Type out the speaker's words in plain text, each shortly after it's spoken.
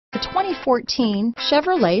The 2014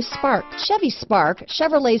 Chevrolet Spark. Chevy Spark,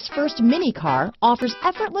 Chevrolet's first mini car, offers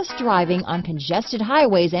effortless driving on congested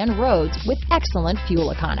highways and roads with excellent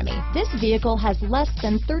fuel economy. This vehicle has less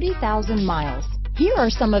than 30,000 miles. Here are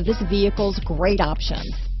some of this vehicle's great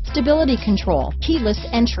options: stability control, keyless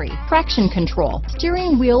entry, traction control,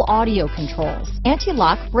 steering wheel audio controls,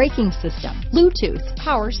 anti-lock braking system, Bluetooth,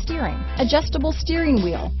 power steering, adjustable steering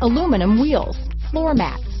wheel, aluminum wheels, floor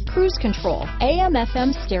mats, cruise control,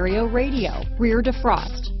 AM/FM stereo radio, rear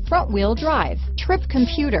defrost, front wheel drive, trip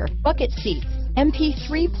computer, bucket seats,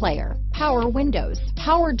 MP3 player, power windows,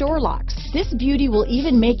 power door locks. This beauty will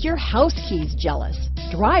even make your house keys jealous.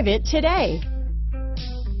 Drive it today.